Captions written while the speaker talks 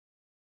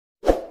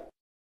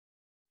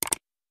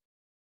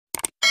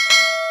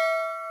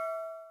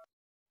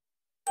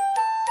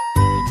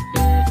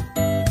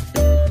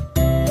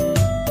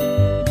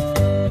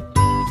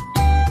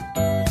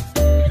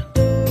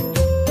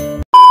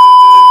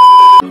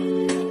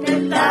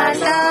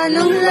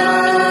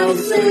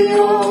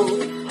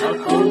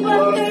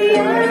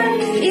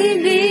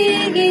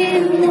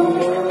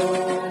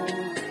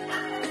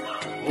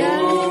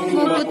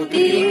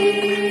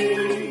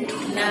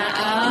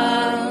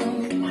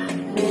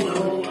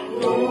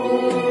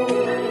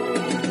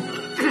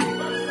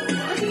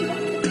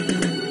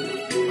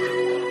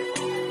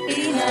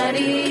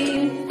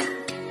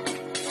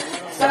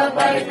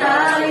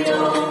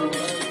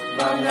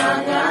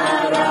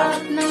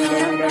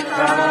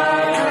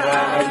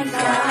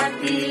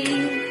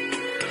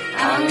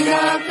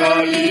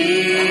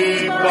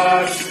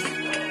nakalipas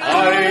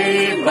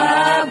ay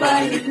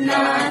babalik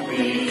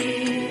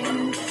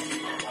natin.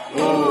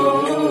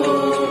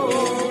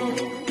 Oh,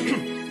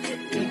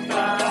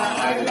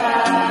 ipaalala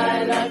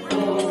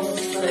ko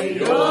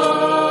sa'yo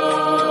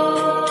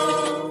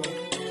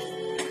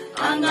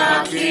ang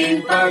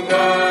aking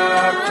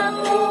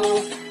pangako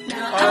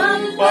na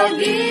ang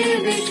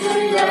pag-ibig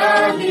ko'y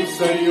lagi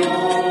sa'yo.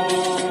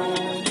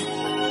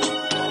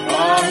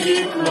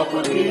 Kahit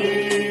maputi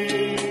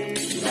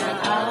na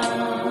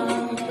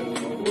ang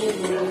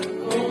buhok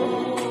ko.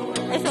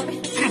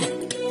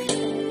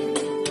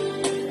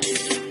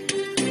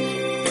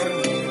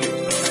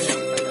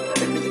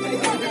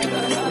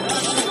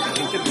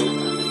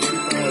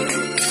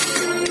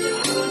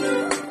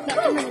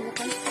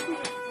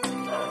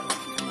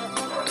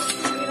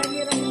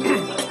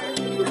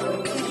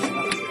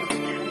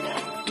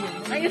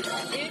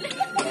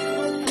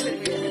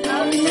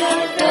 Ang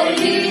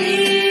nakalipas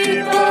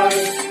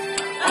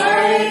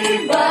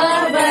ay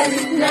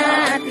babalik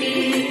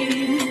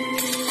natin.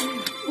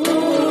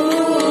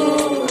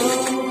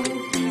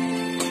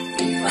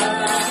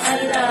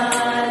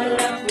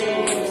 Ipaalala ko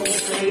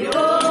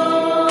sa'yo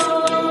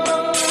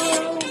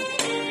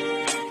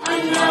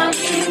ang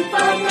aking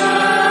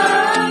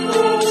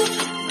pangako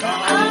na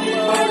ang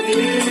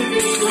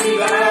pag-ibig ko'y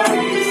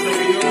lagi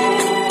sa'yo.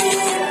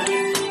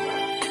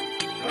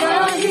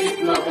 Kahit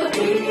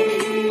maputi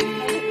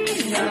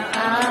na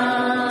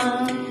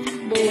ang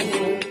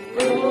buhok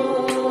ko.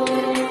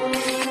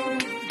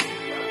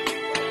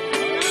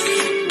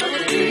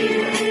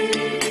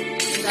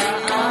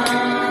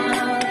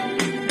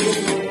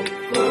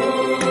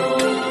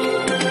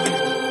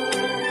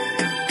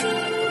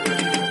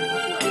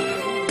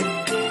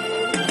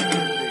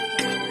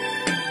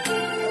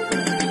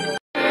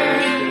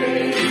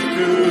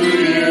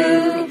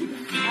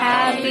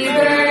 Happy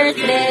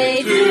birthday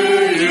to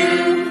you.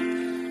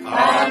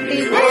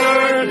 Happy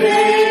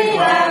birthday,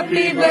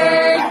 happy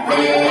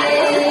birthday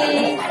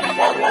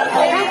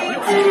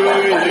to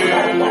you.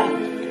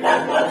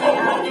 Happy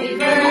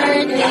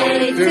birthday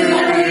to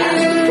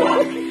you.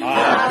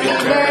 Happy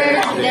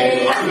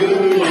birthday to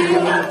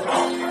you.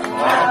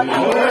 Happy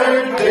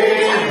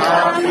birthday,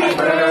 happy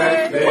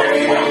birthday.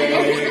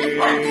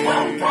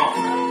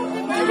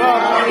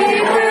 Happy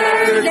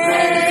birthday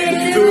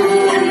to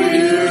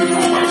you.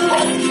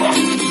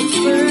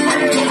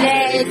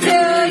 Birthday to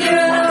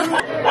you.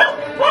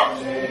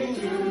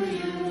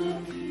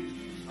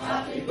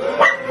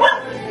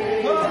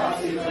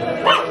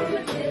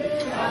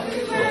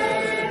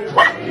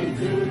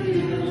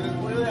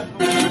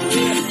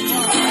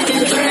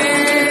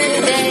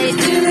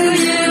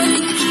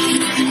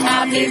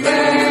 Happy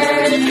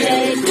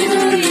birthday to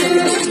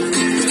you.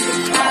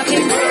 Happy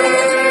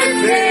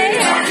birthday,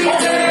 happy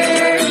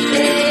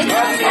birthday,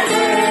 happy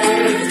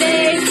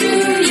birthday to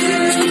you.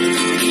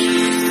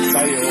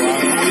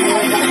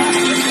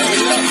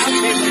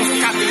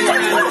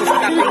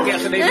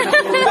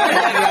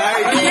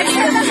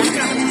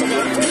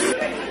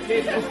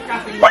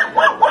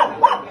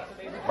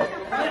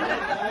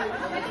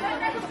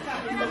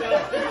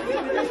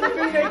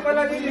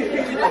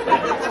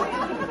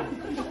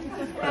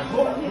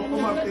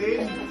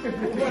 Martin.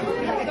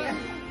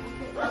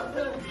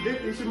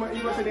 Dito, isi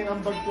maiwasan yung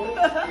ambag ko.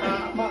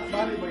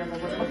 Bali ba yung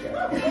ambag ko?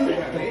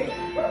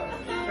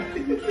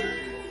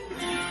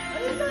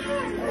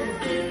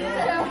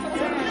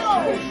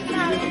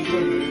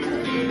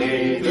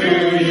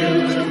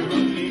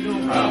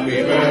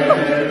 Happy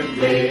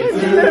birthday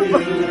to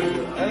you.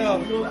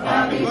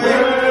 Happy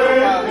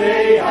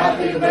birthday,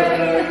 happy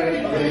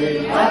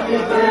birthday, happy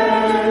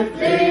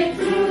birthday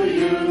to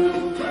you.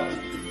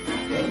 Happy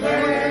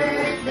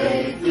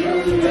birthday to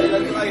you.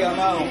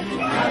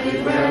 Happy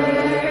birthday.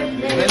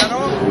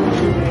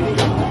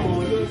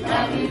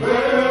 Happy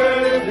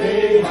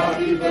birthday,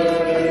 happy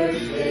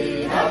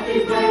birthday, happy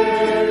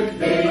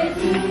birthday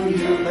to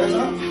you.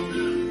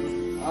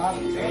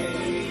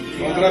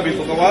 Oh, grabe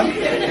ito kawan.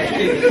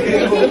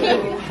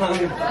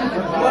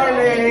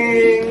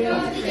 Morning!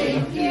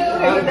 Thank you.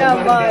 Ay,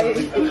 damay.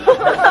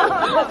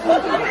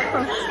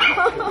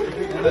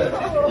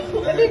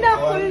 Dali na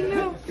ako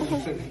niyo.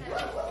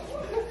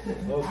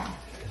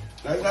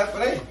 Lahat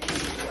pare.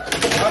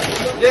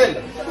 Jel.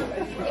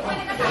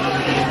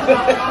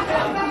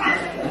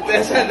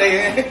 Tesa na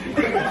yun.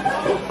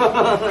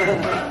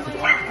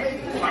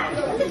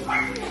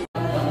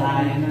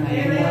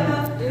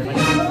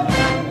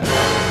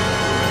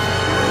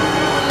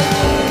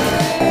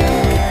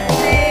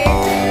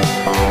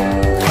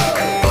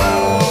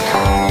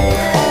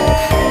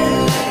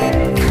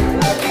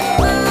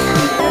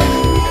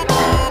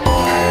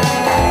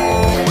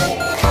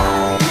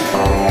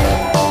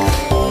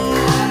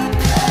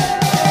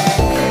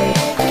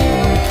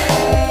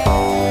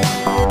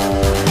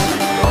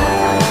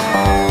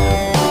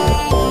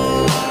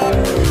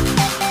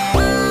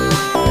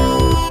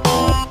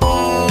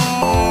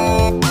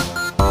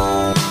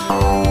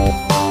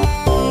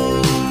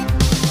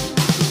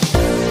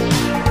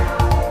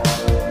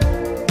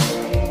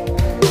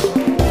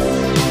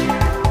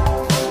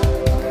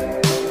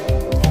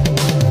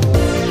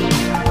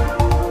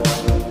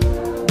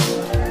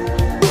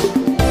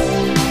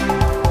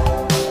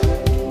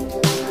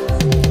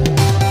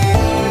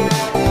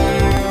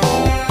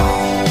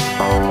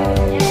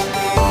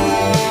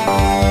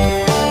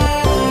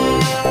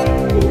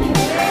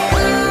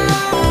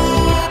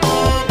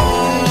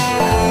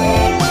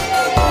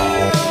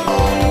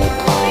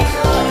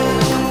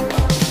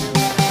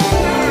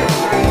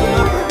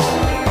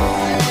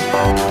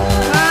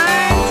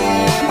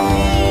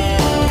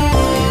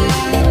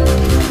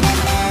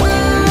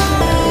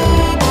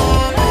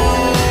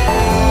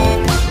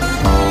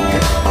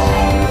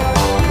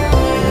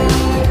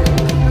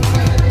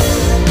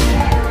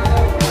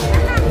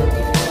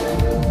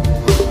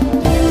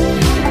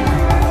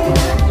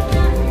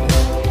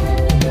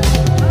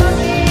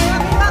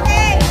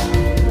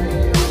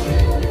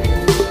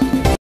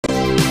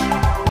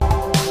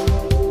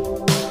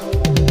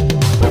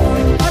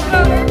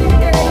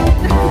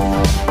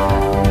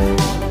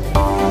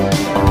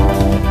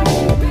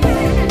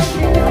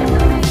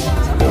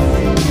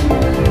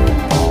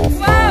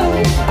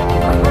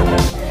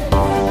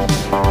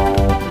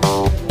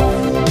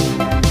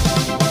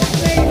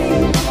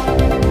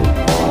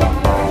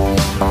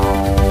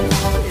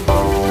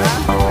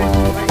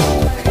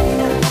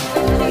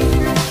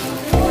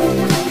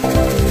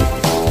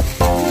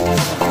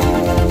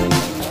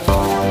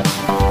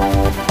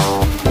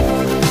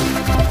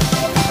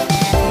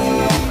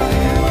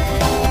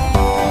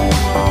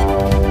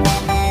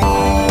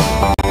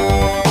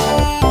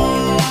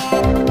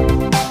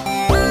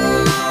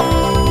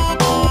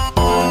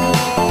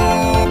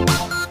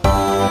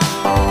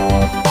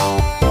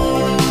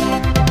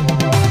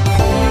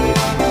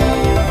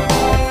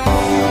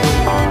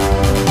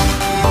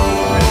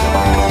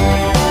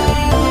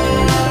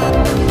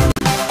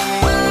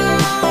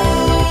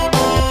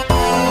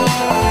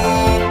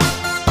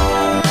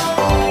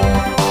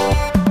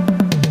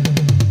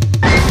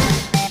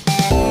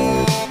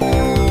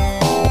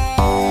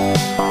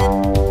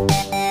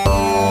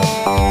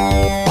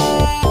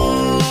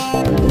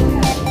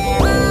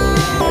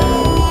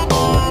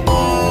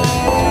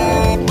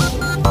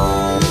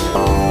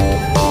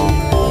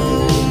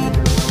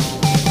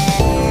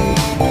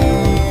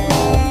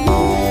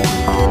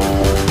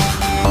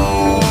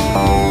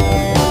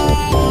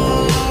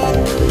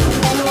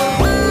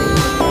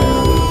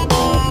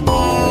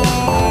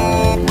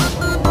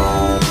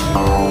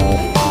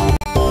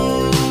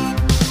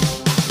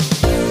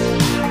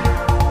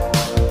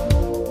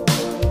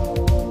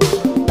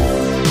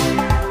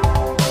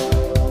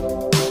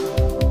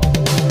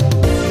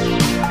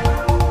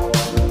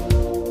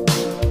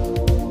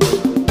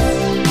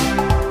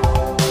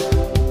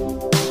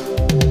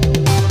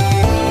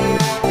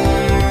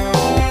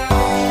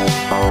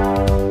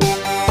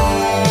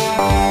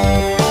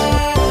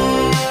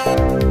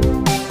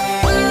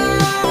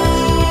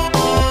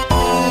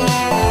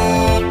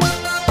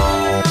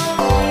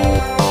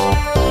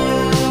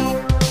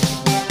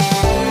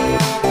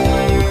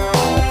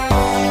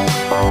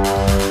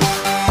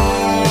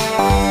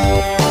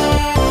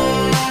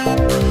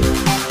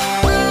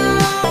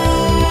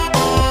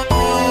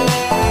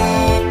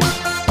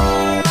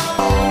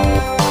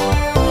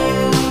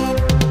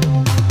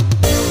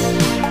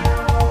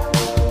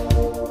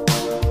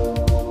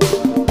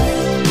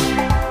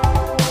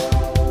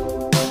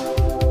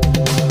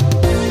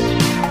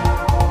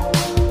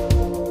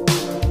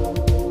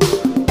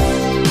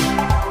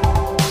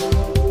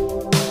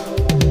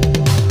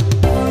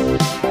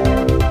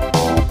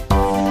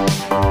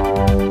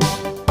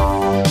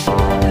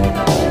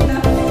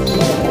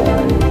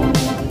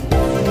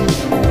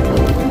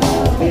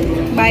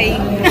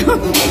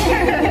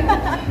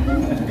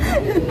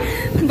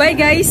 Bye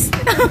guys!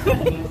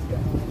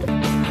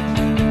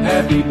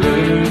 Happy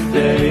birthday.